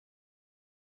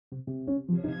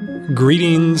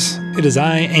Greetings, it is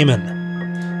I,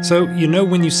 Eamon. So,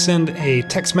 when you send a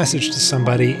text message to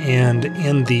somebody and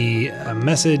in the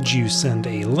message you send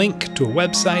a link to a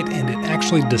website and it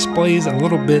actually displays a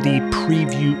little bitty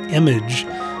preview image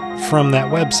from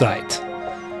that website.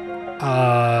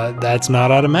 That's not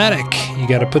automatic. You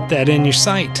got to put that in your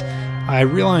site. I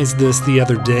realized this the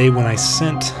other day when I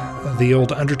sent the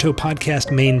old Undertow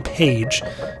podcast main page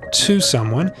to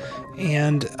someone,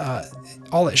 and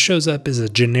all that shows up is a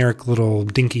generic little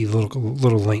dinky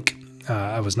little link.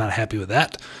 I was not happy with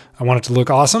that. I want it to look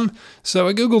awesome, so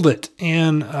I Googled it,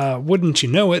 and wouldn't you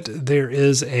know it, there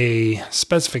is a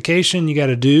specification you got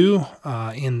to do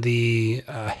in the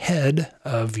head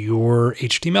of your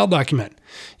HTML document.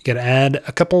 You got to add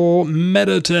a couple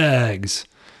meta tags.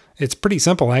 It's pretty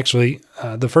simple, actually.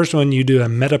 The first one, you do a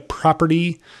meta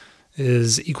property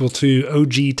is equal to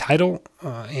OG title,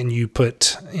 and you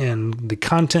put in the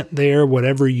content there,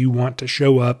 whatever you want to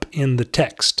show up in the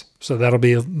text. So that'll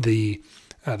be the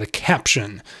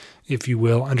caption, if you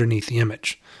will, underneath the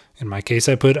image. In my case,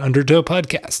 I put Undertow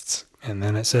Podcasts, and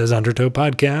then it says Undertow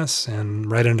Podcasts, and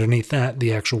right underneath that,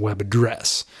 the actual web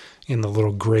address in the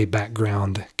little gray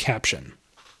background caption.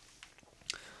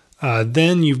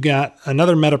 Then you've got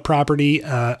another meta property,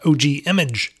 OG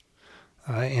image.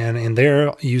 And in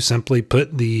there, you simply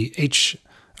put the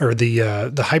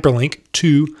hyperlink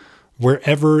to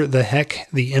wherever the heck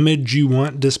the image you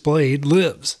want displayed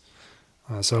lives.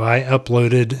 So I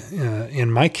uploaded,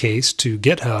 in my case, to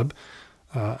GitHub,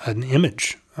 an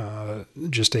image,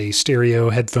 just a stereo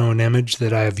headphone image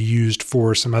that I've used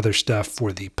for some other stuff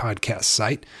for the podcast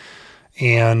site,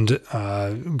 and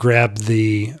grabbed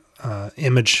the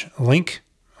image link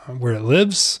where it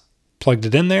lives, plugged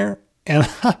it in there, and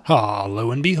lo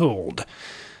and behold,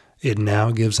 it now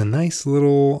gives a nice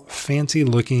little fancy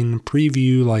looking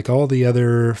preview like all the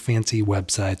other fancy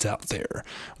websites out there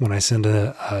when I send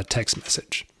a text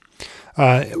message.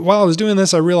 While I was doing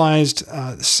this, I realized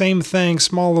same thing,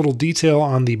 small little detail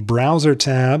on the browser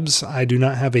tabs. I do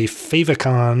not have a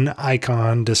favicon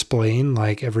icon displaying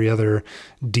like every other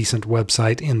decent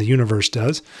website in the universe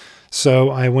does. So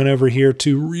I went over here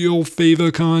to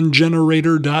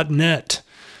realfavicongenerator.net.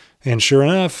 And sure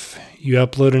enough, you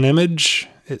upload an image.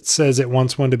 It says it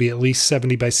wants one to be at least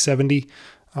 70 by 70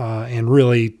 and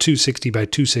really 260 by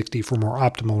 260 for more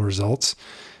optimal results.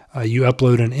 You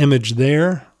upload an image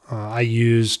there. I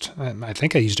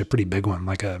think I used a pretty big one,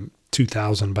 like a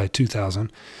 2000 by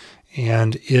 2000.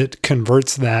 And it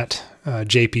converts that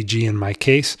JPG in my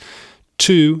case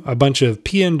to a bunch of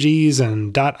PNGs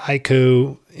and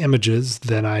 .ico images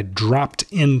that I dropped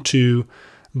into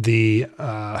the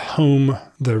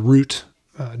root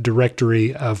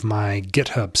directory of my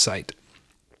GitHub site.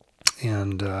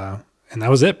 And that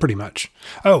was it pretty much.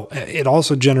 Oh, it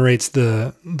also generates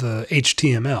the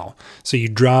HTML. So you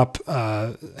drop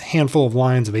a handful of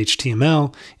lines of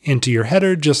HTML into your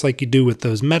header, just like you do with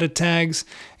those meta tags,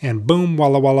 and boom,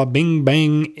 walla walla, bing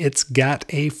bang, it's got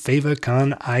a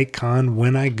favicon icon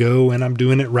when I go, and I'm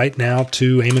doing it right now,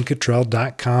 to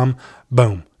eamoncottrell.com.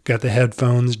 Boom. Got the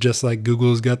headphones, just like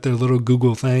Google's got their little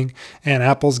Google thing, and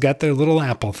Apple's got their little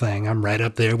Apple thing. I'm right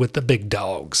up there with the big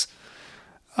dogs.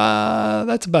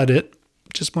 That's about it.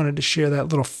 Just wanted to share that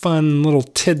little fun little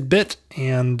tidbit,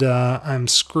 and I'm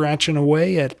scratching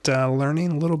away at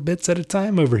learning little bits at a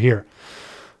time over here.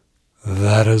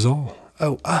 That is all.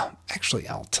 Oh, actually,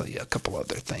 I'll tell you a couple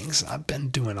other things. I've been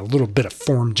doing a little bit of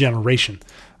form generation.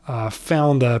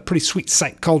 Found a pretty sweet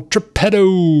site called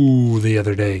Tripeddo the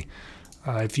other day.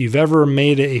 If you've ever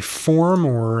made a form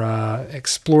or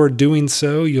explored doing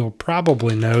so, you'll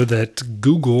probably know that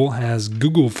Google has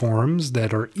Google Forms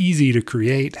that are easy to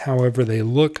create. However, they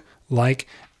look like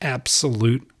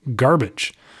absolute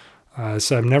garbage.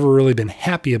 So I've never really been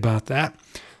happy about that.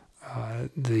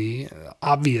 The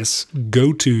obvious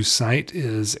go-to site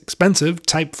is expensive,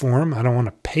 Typeform. I don't want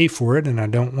to pay for it, and I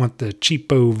don't want the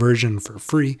cheapo version for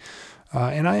free.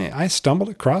 And I stumbled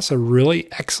across a really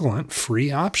excellent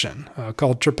free option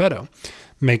called Tripeddo.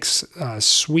 Makes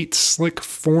sweet, slick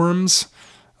forms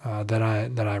that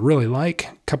I really like.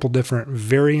 A couple different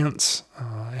variants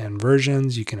and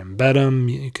versions. You can embed them.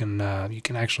 You can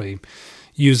actually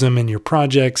use them in your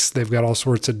projects. They've got all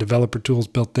sorts of developer tools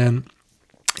built in.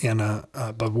 And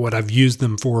but what I've used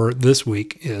them for this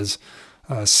week is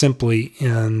simply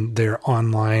in their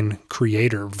online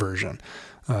creator version.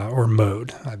 Or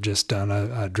mode. I've just done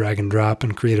a drag and drop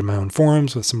and created my own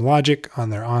forms with some logic on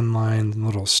their online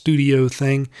little studio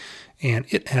thing, and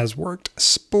it has worked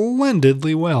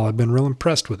splendidly well. I've been real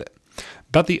impressed with it.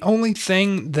 But the only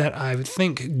thing that I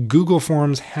think Google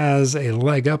Forms has a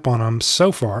leg up on them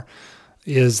so far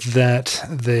is that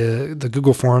the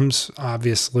Google Forms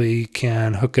obviously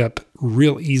can hook up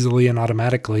real easily and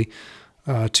automatically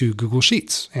to Google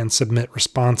Sheets and submit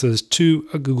responses to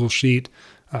a Google Sheet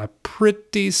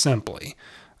pretty simply.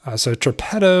 So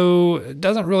Tripeddo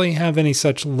doesn't really have any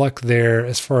such luck there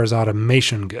as far as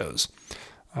automation goes.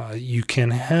 You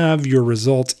can have your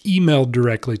results emailed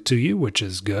directly to you, which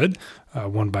is good,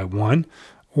 one by one.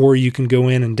 Or you can go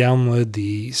in and download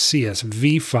the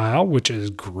CSV file, which is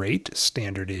great,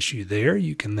 standard issue there.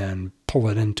 You can then pull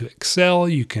it into Excel,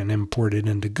 you can import it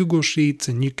into Google Sheets,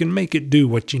 and you can make it do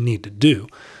what you need to do.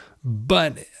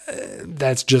 But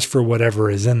that's just for whatever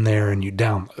is in there and you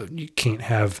download. You can't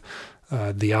have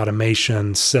the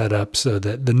automation set up so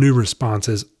that the new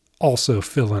responses also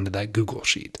fill into that Google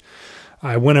Sheet.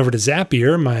 I went over to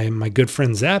Zapier, my good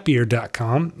friend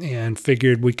Zapier.com, and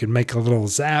figured we could make a little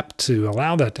Zap to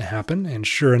allow that to happen. And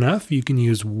sure enough, you can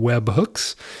use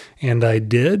webhooks. And I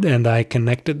did, and I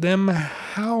connected them.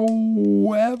 However,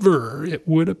 it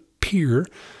would appear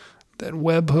that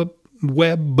webhooks,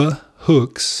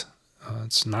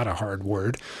 it's not a hard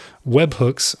word,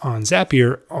 webhooks on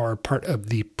Zapier are part of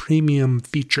the premium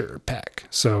feature pack.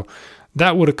 So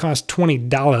that would have cost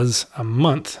 $20 a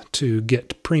month to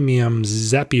get premium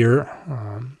Zapier,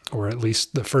 or at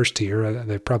least the first tier.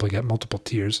 They've probably got multiple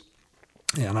tiers,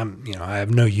 and I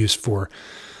have no use for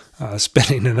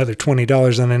spending another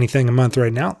 $20 on anything a month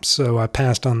right now, so I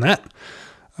passed on that.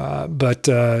 But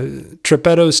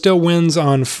Tripeddo still wins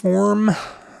on form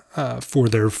for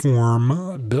their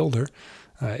form builder.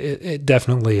 It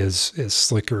definitely is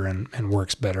slicker and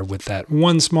works better with that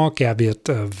one small caveat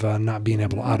of not being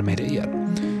able to automate it yet.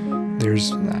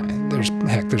 There's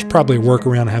probably a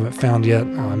workaround I haven't found yet.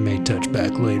 I may touch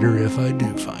back later if I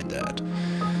do find that.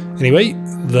 Anyway,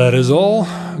 that is all.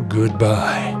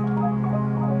 Goodbye.